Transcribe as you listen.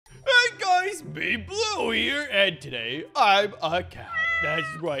it's me, Blue here, and today I'm a cat. That's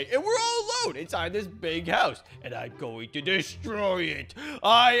right, and we're all alone inside this big house, and I'm going to destroy it.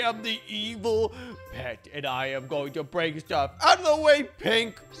 I am the evil pet, and I am going to break stuff. Out of the way,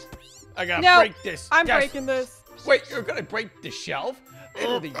 Pink. I gotta break this. I'm breaking this. Wait, you're gonna break the shelf?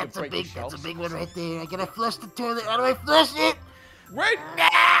 Oh, that's a big one right there. I gotta flush the toilet. How do I flush it? Red.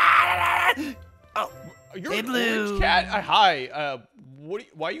 Oh, You're hey, an Blue. orange cat? Hi.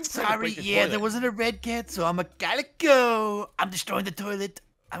 Why are you trying to Sorry, break the yeah, toilet? there wasn't a red cat, so I'm gotta go. I'm destroying the toilet.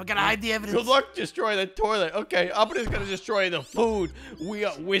 I'm gonna hide the evidence. Good luck destroying the toilet. Okay, I'm just gonna destroy the food. We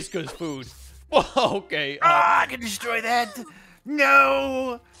got Whiskers food. Okay. I can destroy that.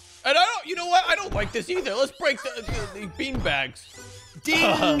 No. And you know what? I don't like this either. Let's break the bean bags. Ding!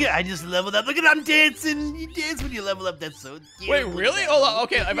 I just leveled up. Look at I'm dancing. You dance when you level up. That's so cute. Wait, really? Hold on.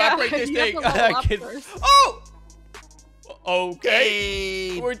 Okay, if I break this thing, I can... Oh! Okay.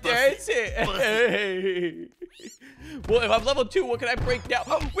 Hey, We're dancing. Hey. Well, if I'm level 2, what can I break now?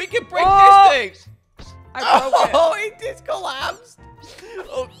 Oh, we can break this thing. I broke it. Oh, it just collapsed.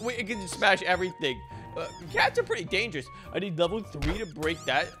 Oh, wait, it can just smash everything. Cats are pretty dangerous. I need level 3 to break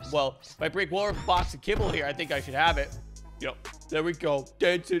that. Well, if I break one more box of kibble here, I think I should have it. Yep, there we go.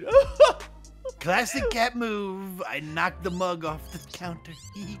 Dancing. Classic cat move. I knocked the mug off the counter.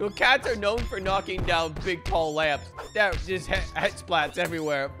 Well, cats are known for knocking down big, tall lamps. There, just head splats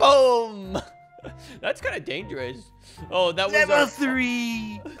everywhere. Boom! That's kind of dangerous. Oh, that was level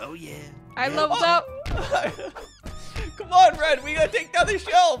 3. Oh yeah. I leveled up. Come on, Red. We gotta take down the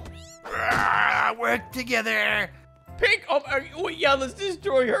shelf. Work together. Pink. Oh, yeah. Let's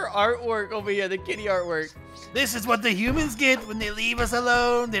destroy her artwork over here. The kitty artwork. This is what the humans get when they leave us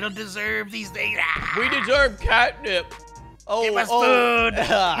alone. They don't deserve these things. We deserve catnip. Oh, give us food.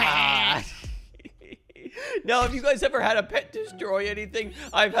 Now, have you guys ever had a pet destroy anything?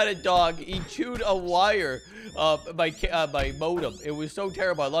 I've had a dog. He chewed a wire my modem. It was so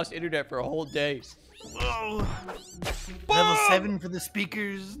terrible. I lost internet for a whole day. Whoa. Level 7 for the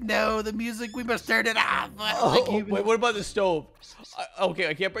speakers. No, the music. We must turn it off. Wait, what about the stove? Okay,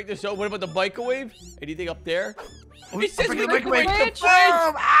 I can't break the stove. What about the microwave? Anything up there? It says we can break the fridge.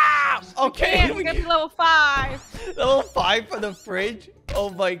 Okay, We get to level 5. Level 5 for the fridge? Oh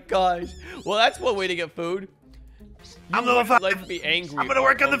my gosh. Well, that's one way to get food. I'm level 5. Let's be angry. I'm gonna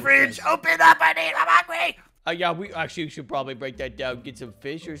work on the fridge. Open up, I'm hungry. Yeah, we actually should probably break that down. Get some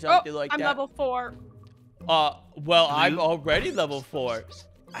fish or something like that. I'm level 4. Well, I'm already level 4.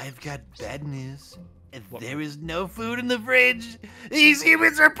 I've got bad news. If there is no food in the fridge, these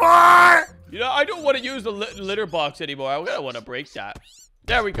humans are poor! You know, I don't want to use the litter box anymore. I'm gonna want to break that.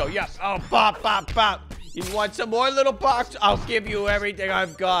 There we go. Yeah. Oh, pop, pop, pop. You want some more little box? I'll give you everything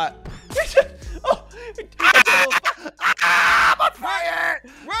I've got. I'm on fire!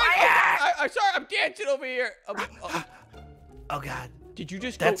 Fire! I'm sorry. I'm dancing over here. Oh, God. Did you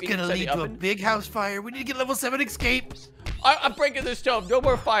just That's go gonna inside lead the to a oven? big house fire. We need to get level 7 escape. I'm breaking the stove. No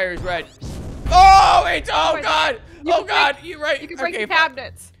more fires, Red. Oh, God. Oh, God. You're right. You can break the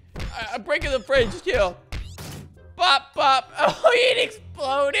cabinets. I'm breaking the fridge, too. Pop, pop. Oh, it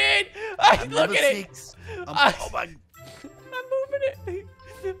exploded. Look at it. Oh, my. I'm moving it.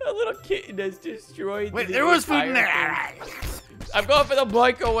 A little kitten has destroyed. Wait, there was food in there. I'm going for the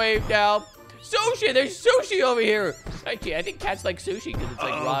microwave now. Sushi. There's sushi over here. Actually, I think cats like sushi because it's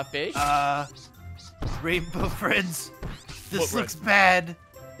like raw fish. Rainbow Friends. This looks bad.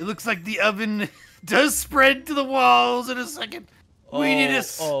 It looks like the oven does spread to the walls in a second. We need a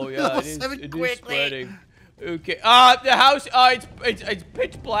level 7 quickly. Is spreading. Okay. The house. It's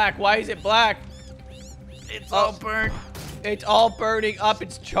pitch black. Why is it black? It's all burnt. It's all burning up.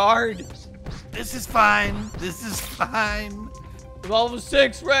 It's charred. This is fine. This is fine. Level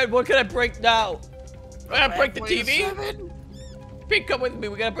 6, Red. What can I break now? I gotta break the TV. 7. Pink, come with me.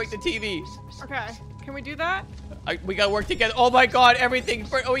 We gotta break the TV. Okay. Can we do that? We gotta work together. Oh my God, everything's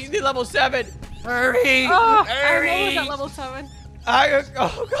burnt. Oh, you need level 7. Hurry! Oh, Hurry! I'm at level 7.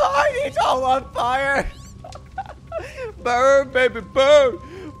 Oh God, it's all on fire. Burn, baby, burn.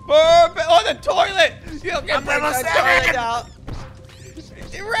 Burn, oh, the toilet. You don't get I'm break level that 7. toilet out.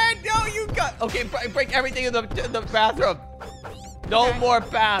 Red, no, you got. Okay, break everything in the bathroom. No more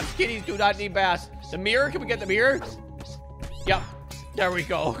baths. Kitties do not need baths. The mirror, can we get the mirror? Yep. There we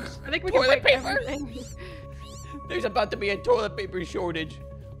go. I think we can break everything. There's about to be a toilet paper shortage.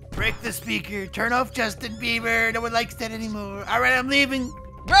 Break the speaker. Turn off Justin Bieber. No one likes that anymore. All right, I'm leaving.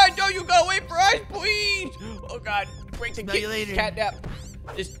 Red, no, you gotta wait for us, please. Oh God, break the catnap.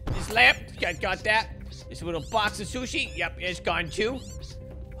 This lamp, got that. This little box of sushi, yep, it's gone too.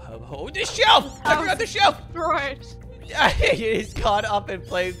 Oh, the shelf! I forgot the shelf. Right. He's caught up in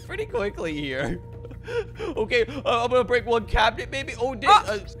place pretty quickly here. Okay, I'm gonna break one cabinet, maybe. Oh,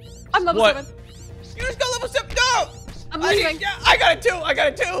 I'm level 7. You just got level 7. No! I'm leaving. I got it too. I got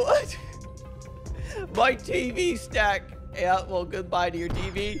it too. My TV stack. Yeah, well, goodbye to your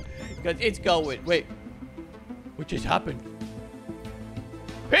TV. Because it's going. Wait. What just happened?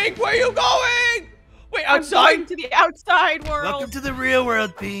 Pink, where are you going? Wait, outside? I'm going to the outside world. Welcome to the real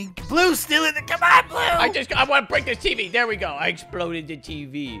world, Pink. Blue still in the. Come on, Blue. I want to break this TV. There we go. I exploded the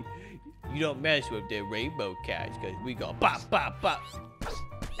TV. You don't mess with the rainbow cats because we go pop, pop, pop.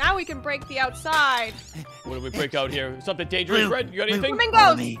 Now we can break the outside. What do we break out here? Something dangerous, Blue, Red? You got anything? Flamingos.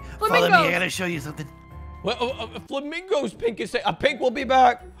 Follow me. Flamingos. Follow me. I gotta show you something. Well, flamingos, Pink is saying. Pink will be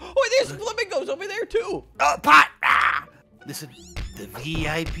back. Oh, there's flamingos over there too. Oh, pot! Ah! Listen, the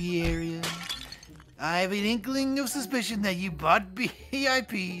VIP area. I have an inkling of suspicion that you bought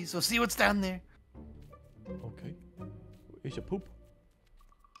VIP, so see what's down there. Okay. It's a poop.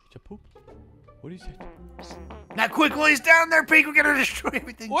 It's a poop. What is it? Now, quick, while he's down there, Pink, we're gonna destroy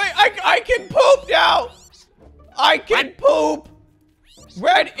everything. Wait, I can poop now. I can poop.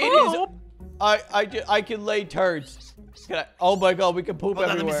 Red, it is. I can lay turds. Can I? Oh my God, we can poop Hold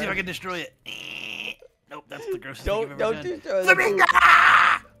on, everywhere. let me see if I can destroy it. Nope, that's the grossest thing I've ever Don't done. destroy the Flamingo! poop.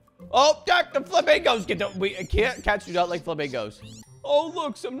 Oh, the flamingos get cats do not like flamingos. Oh,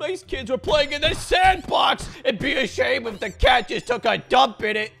 look, some nice kids were playing in the sandbox. It'd be a shame if the cat just took a dump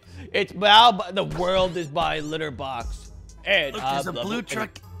in it. It's now the world is my litter box. And Look, there's a blue truck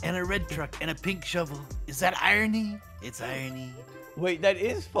and a red truck and a pink shovel. Is that irony? It's irony. Wait, that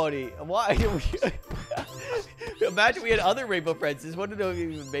is funny. Why? Imagine we had other Rainbow Friends. This wouldn't have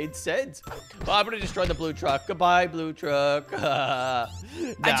even made sense. Well, I'm gonna destroy the blue truck. Goodbye, blue truck. I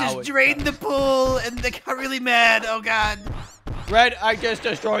just drained the pool and they got really mad. Oh God. Red, I just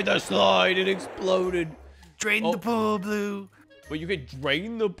destroyed the slide. It exploded. Drain the pool, Blue. But you can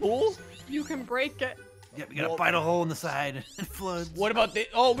drain the pool? You can break it. Yep, you gotta bite a hole in the side and it floods. What about this?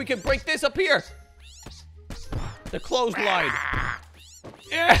 Oh, we can break this up here. The clothesline.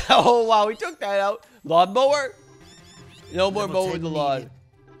 Yeah. Oh, wow. We took that out. Lawnmower? No more mowing the lawn.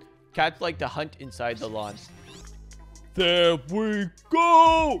 Cats like to hunt inside the lawn. There we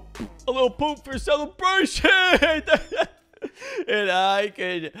go. A little poop for celebration. And I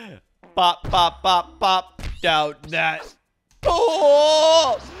can pop, pop, pop, pop down that.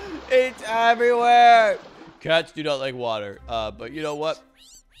 Oh, it's everywhere. Cats do not like water. But you know what?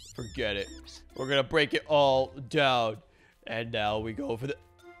 Forget it. We're gonna break it all down. And now we go for the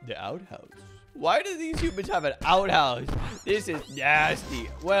outhouse. Why do these humans have an outhouse? This is nasty.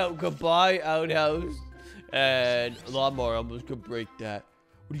 Well, goodbye, outhouse. And lawnmower almost could break that.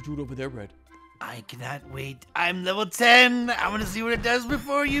 What are you doing over there, Red? I cannot wait. I'm level 10. I want to see what it does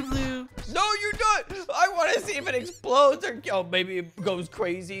before you, Blue. No, you're not. I want to see if it explodes or maybe it goes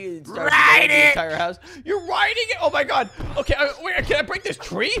crazy and starts Ride the it. entire house. You're riding it? Oh my God. Okay, wait, can I break this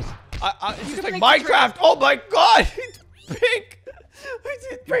tree? It's just like Minecraft. Oh my God. It's pink.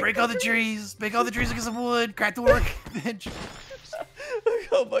 Break all the trees. Break all the trees and get some wood. Crack the workbench.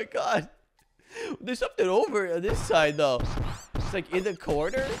 Oh my God. There's something over on this side though. It's like in the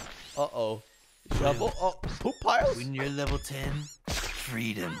corner. Uh-oh. Shovel. Oh, poop piles? When you're level 10,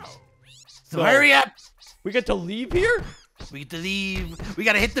 freedom. So hurry up. We get to leave here? We get to leave. We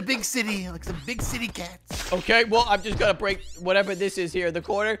gotta hit the big city, like some big city cats. Okay, well, I'm just gonna break whatever this is here in the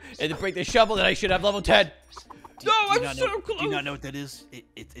corner and then break the shovel that I should have level 10. No, I'm so close. Do you not know what that is?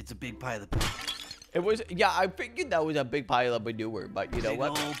 It's a big pile of poop. It was, yeah, I figured that was a big pile of manure, but you know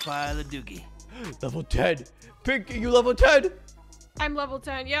what? Big old pile of dookie. Level 10. Pink, you level 10? I'm level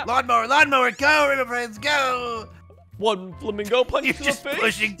 10, yep. Lawnmower, go, Rainbow Friends, go! One flamingo punch You're to the just face.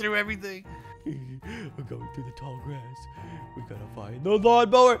 pushing through everything. We're going through the tall grass. We gotta find the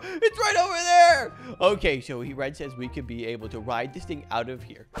lawnmower. It's right over there. Okay, so Red says we could be able to ride this thing out of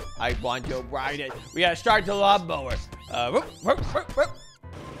here. I want to ride it. We gotta start the lawnmower. Red,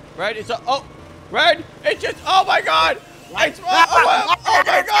 it's Red, it's just, oh my God. It's, oh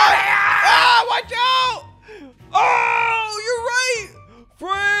my God. Ah, watch out. Oh, you're right.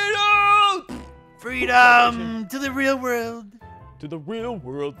 Freedom. Freedom to the real world. To the real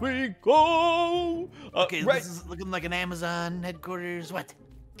world we go. Okay, this is looking like an Amazon headquarters. What?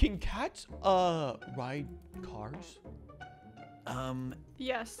 Can cats ride cars?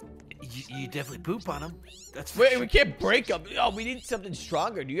 Yes. You definitely poop on them. That's Wait, we can't break them. Oh, we need something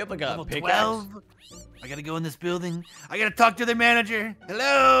stronger. Do you have like a level pickaxe? 12. I gotta go in this building. I gotta talk to their manager.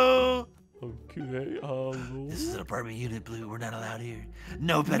 Hello. Okay, hello. This is an apartment unit, Blue. We're not allowed here.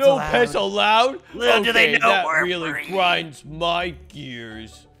 No pets No allowed. pets allowed? Little do they know that we're really free. grinds my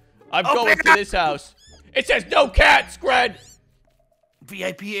gears. I'm Open going to up. this house. It says no cats, Gren.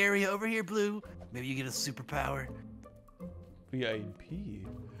 VIP area over here, Blue. Maybe you get a superpower. VIP.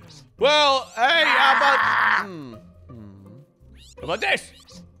 Well, hey, how about this?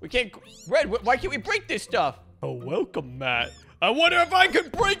 We can't. Red, why can't we break this stuff? Oh, welcome, Matt. I wonder if I can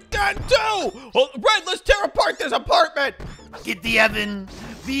break that too. Oh, Red, let's tear apart this apartment. Get the oven.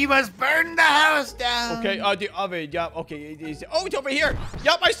 We must burn the house down. Okay, the oven. Yeah. Okay. It's over here.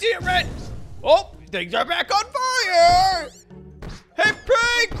 Yep, I see it, Red. Oh, things are back on fire. Hey,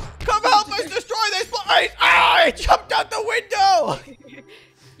 Pig, come help us destroy this place. Ah, I jumped out the window.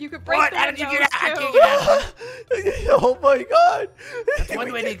 You could break the How did you windows, get out? I too. can't get out. Oh my God. That's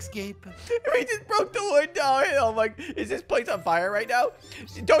one way to escape. We just broke the window. Oh my, is this place on fire right now?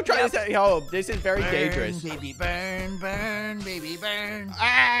 Don't try this at home. This is very dangerous. Baby, burn, burn, baby, burn.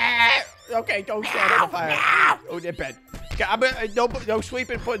 Ah! Okay, don't stand on the fire. Oh, in bed. Okay, no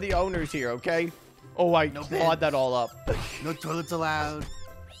sweeping for the owners here, okay? Oh, I clawed that all up. No toilets allowed.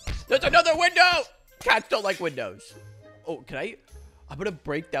 There's another window! Cats don't like windows. Oh, can I? I'm gonna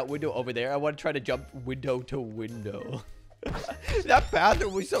break that window over there. I want to try to jump window to window. That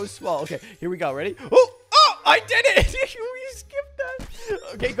bathroom was so small. Okay, here we go. Ready? Oh, I did it! We skipped that.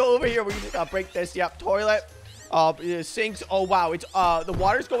 Okay, go over here. We just gotta break this. Yep, toilet. Sinks. Oh, wow. It's the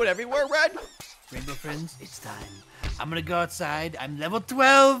water's going everywhere, Red. Rainbow Friends, it's time. I'm gonna go outside. I'm level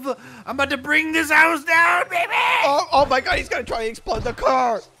 12. I'm about to bring this house down, baby! Oh my God, he's gonna try to explode the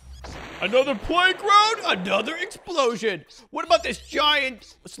car. Another playground, another explosion. What about this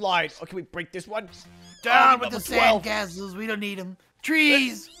giant slide? Oh, can we break this one? Down with the sand castles. We don't need them.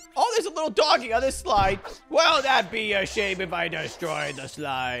 Trees. Oh, there's a little doggy on this slide. Well, that'd be a shame if I destroyed the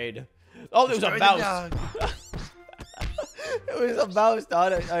slide. Oh, there was a mouse. It was a mouse,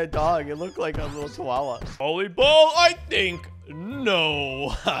 not a dog. It looked like a little chihuahua. Volleyball, I think.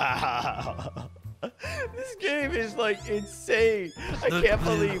 No. This game is like insane. I can't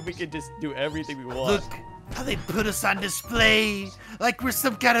believe we can just do everything we want. Look how they put us on display. Like we're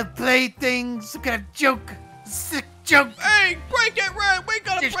some kind of plaything, some kind of joke. Sick joke. Hey, break it, Red. We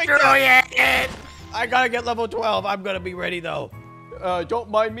gotta break it. I gotta get level 12. I'm gonna be ready though.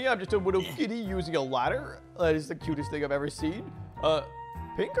 Don't mind me. I'm just a little kitty using a ladder. That is the cutest thing I've ever seen.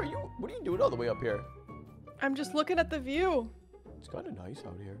 Pink, what are you doing all the way up here? I'm just looking at the view. It's kind of nice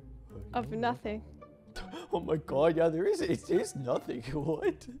out here. Of nothing. Oh my God, yeah, it is nothing.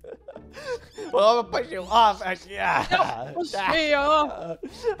 What? Well, I'm gonna push you off. Yeah. No, push me off.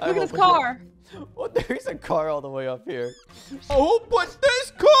 Look at this car. Well, there's a car all the way up here. Oh, who put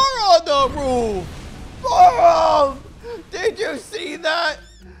this car on the roof? Oh, did you see that?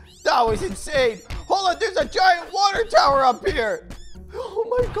 That was insane. Hold on, there's a giant water tower up here. Oh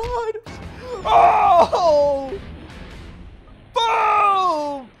my God. Oh!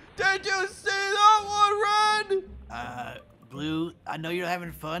 Boom! Did you see that one, Red? Blue, I know you're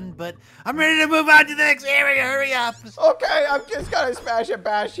having fun, but I'm ready to move on to the next area. Hurry up. Okay, I'm just gonna smash and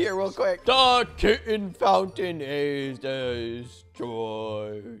bash here real quick. The kitten fountain is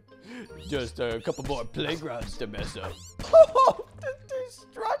destroyed. Just a couple more playgrounds to mess up. Oh, the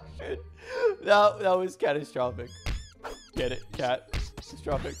destruction. That was catastrophic. Get it, cat?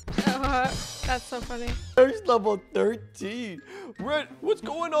 Catastrophic. That's so funny. There's level 13. Red, what's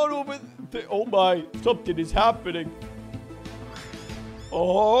going on over there? Oh my, something is happening.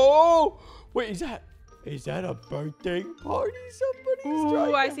 Oh, wait, is that a birthday party somebody's trying?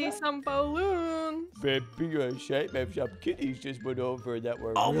 Ooh, I see some balloons. Maybe a shame if some kitties just went over that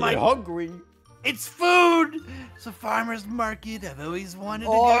were really hungry. It's food! It's a farmer's market. I've always wanted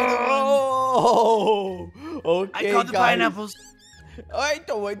to go to one. Okay, I caught the pineapples.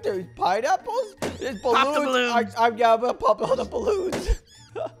 Wait, there's pineapples? There's balloons. Pop the balloons. I'm gonna pop all the balloons.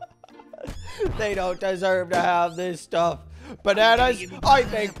 They don't deserve to have this stuff. Bananas? I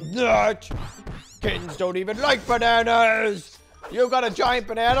think not. Kittens don't even like bananas. You got a giant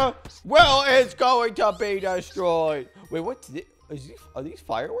banana? Well, it's going to be destroyed. Wait, what's this? Are these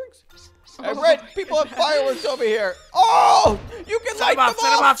fireworks? Hey, Red, people have fireworks over here. Oh, you can light them up. Set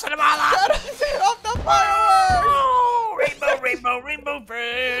them off, set them all off. Set off the fireworks. Oh, rainbow, rainbow, rainbow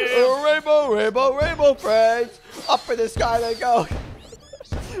friends. Rainbow, rainbow, rainbow friends. Up in the sky they go.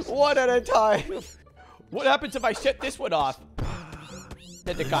 One at a time. What happens if I set this one off?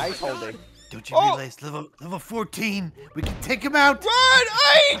 That the guy's holding. Don't you realize level 14? We can take him out. Run!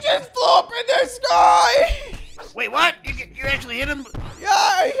 He just flew up in the sky. Wait, what? You actually hit him? Yeah,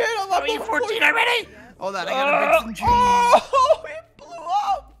 I hit him. Are you 14 already? Hold on, I gotta make some cheese. Oh, it blew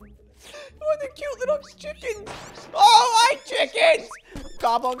up. Oh, the cute little chickens. Oh, my chickens.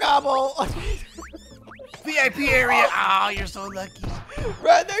 Gobble, gobble. VIP area. Oh, you're so lucky.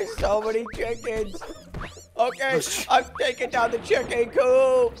 Red, there's so many chickens. Okay, I'm taking down the chicken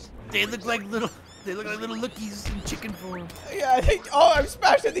coop. They look like little lookies in chicken form. Yeah, I think. Oh, I'm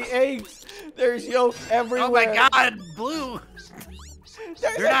smashing the eggs. There's yolk everywhere. Oh my God, Blue.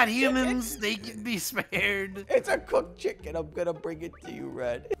 They're not chicken. humans. They can be spared. It's a cooked chicken. I'm gonna bring it to you,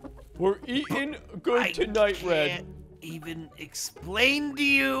 Red. We're eating good tonight, Red. I can't even explain to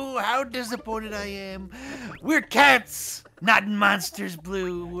you how disappointed I am. We're cats, not monsters,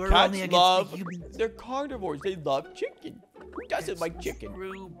 Blue. We're only against the humans. They're carnivores. They love chicken. Who doesn't like chicken?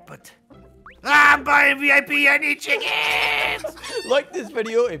 True, but I'm buying VIP. I need chickens. Like this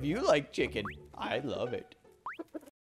video if you like chicken. I love it.